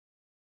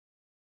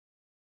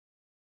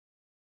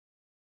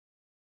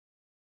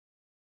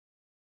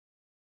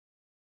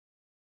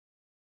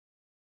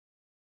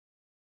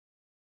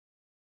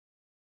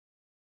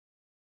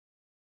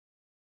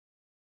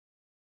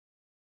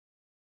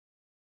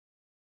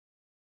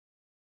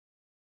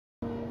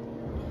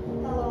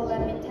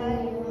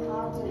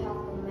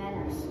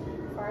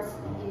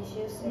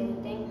say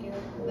thank you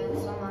when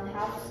someone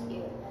helps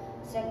you.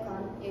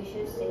 Second, you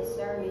should say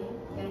sorry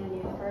when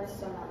you hurt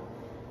someone.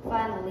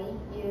 Finally,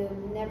 you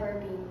never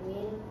be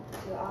mean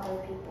to other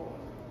people.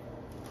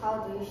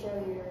 How do you show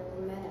your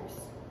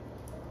manners?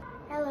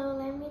 Hello,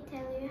 let me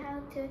tell you how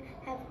to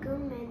have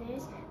good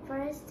manners.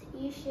 First,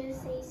 you should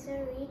say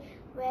sorry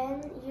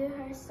when you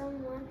hurt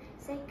someone.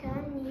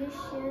 Second, you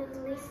should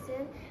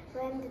listen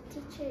when the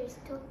teacher is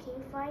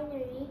talking.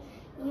 Finally,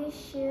 you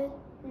should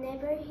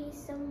never hit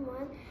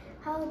someone.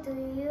 How do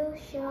you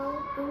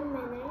show good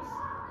manners?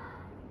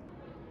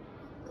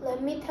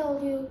 Let me tell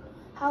you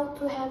how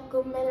to have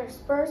good manners.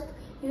 First,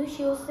 you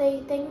should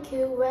say thank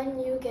you when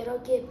you get a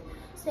gift.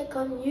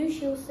 Second, you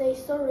should say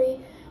sorry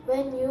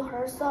when you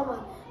hurt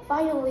someone.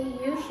 Finally,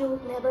 you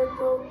should never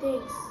throw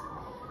things.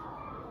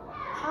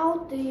 How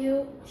do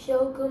you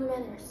show good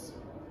manners?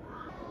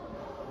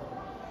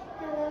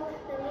 Hello,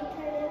 let me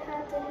tell you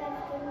how to have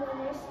good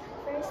manners.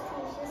 First,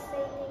 you should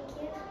say thank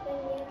you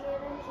when you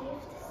get a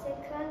gift.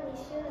 Second, you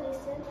should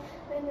listen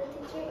when the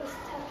teacher is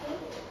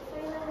talking.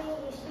 Finally,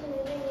 you should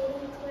never get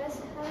in class.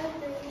 How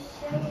do you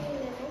show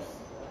good manners?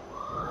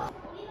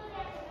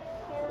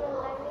 Hello,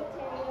 let me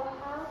tell you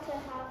how to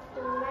have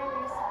good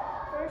manners.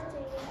 First,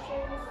 you should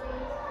say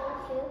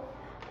thank you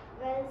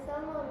when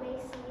someone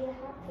makes you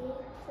happy.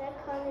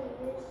 Second,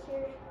 you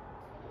should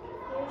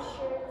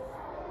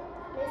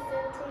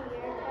listen to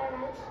your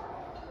parents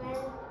when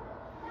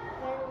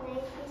they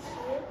teach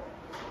you.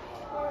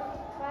 And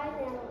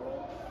finally,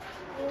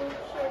 you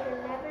should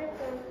never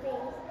do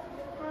things.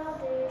 How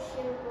do you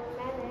show good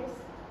manners?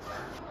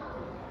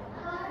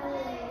 Hello,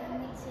 let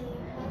me tell you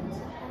how to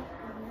have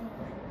good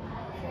manners.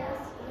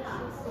 First, you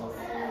should say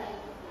sorry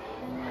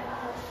when you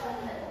hurt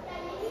someone.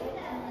 Second, you should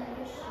listen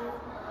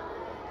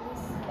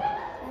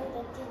when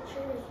the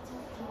teacher is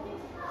talking.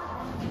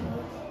 Finally,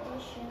 you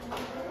should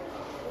never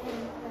get in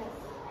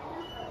class.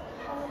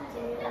 How do you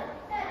show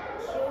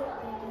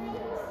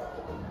good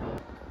manners?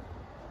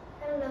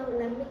 Hello,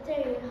 let me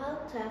tell you how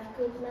to have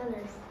good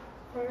manners.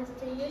 First,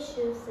 you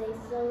should say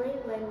sorry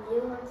when you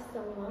hurt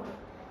someone.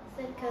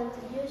 Second,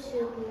 you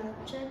should not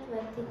chat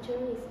when teacher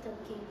is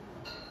talking.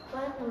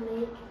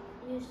 Finally,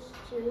 you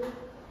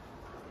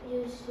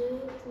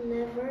should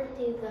never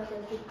tease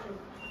other people.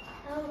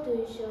 How do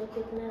you show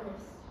good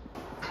manners?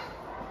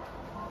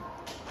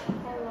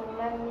 Hello,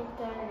 let me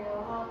tell you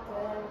how to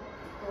have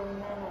good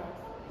manners.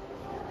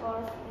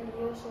 First,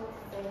 you should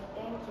say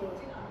thank you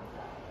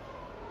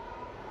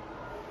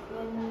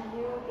when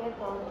you get a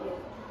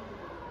gift.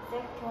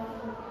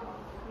 Second,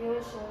 you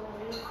should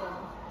listen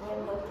when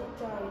the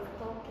teacher is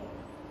talking.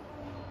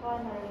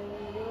 Finally,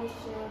 you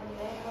should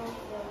never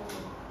say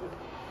anything.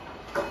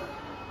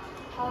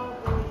 How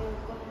do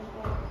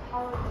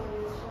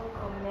you show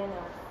good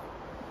manners?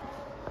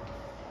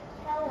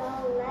 Hello,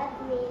 let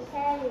me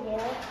tell you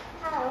how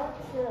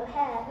to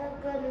have a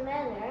good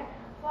manner.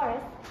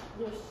 First,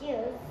 you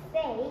should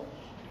say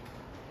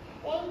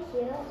thank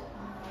you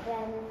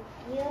when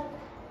you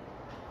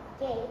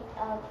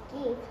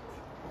get a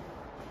gift.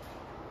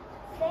 Second,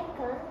 you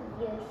should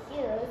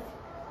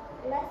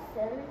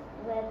listen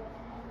when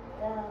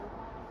the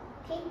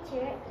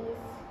teacher is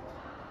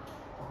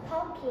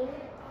talking.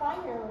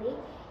 Finally,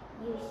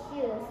 you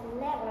should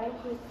never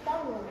hit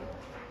someone.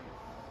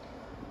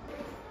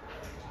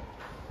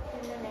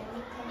 Hello, let me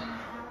tell you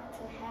how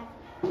to have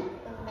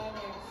good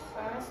manners.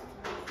 First,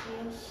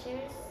 you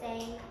should say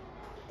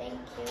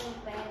thank you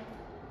when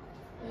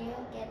you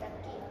get a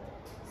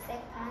gift.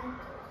 Second,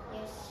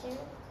 you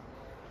should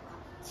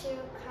chew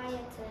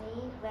quietly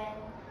when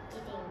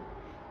eating.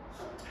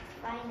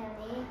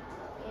 Finally,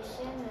 you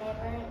should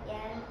never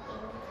yell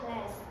in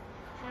class.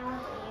 How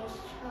do you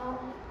show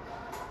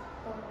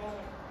good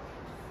manners?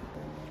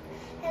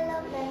 Hello,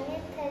 let me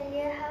tell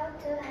you how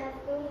to have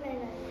good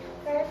manners.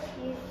 First,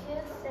 you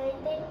should say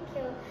thank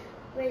you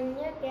when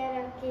you get a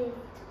gift.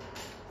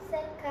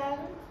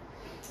 Second,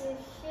 you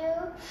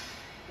should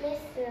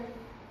listen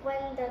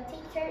when the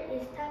teacher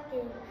is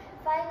talking.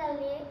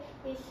 Finally,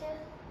 you should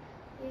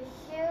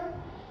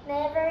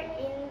never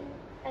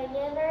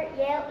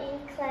yell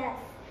in class.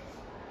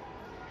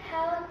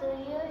 How do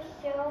you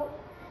show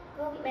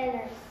good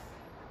manners?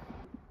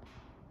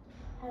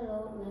 Hello,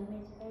 let me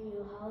tell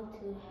you how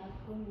to have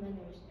good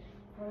manners.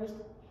 First,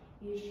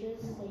 you should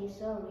say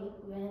sorry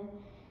when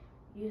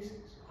you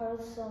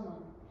hurt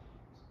someone.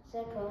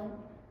 Second,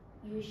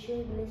 you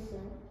should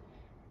listen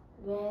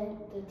when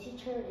the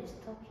teacher is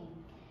talking.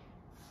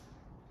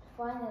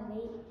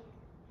 Finally,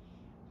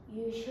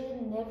 you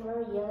should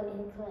never yell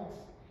in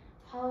class.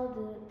 How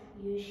do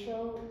you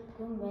show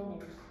good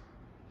manners?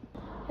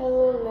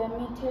 Hello, let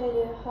me tell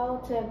you how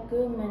to have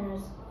good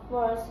manners.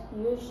 First,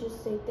 you should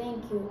say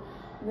thank you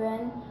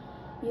when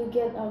you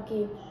get a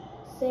gift.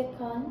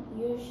 Second,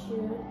 you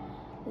should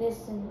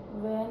listen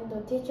when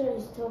the teacher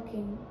is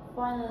talking.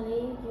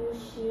 Finally, you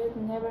should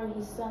never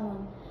hit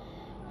someone.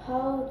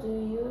 How do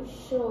you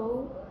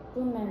show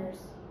good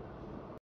manners?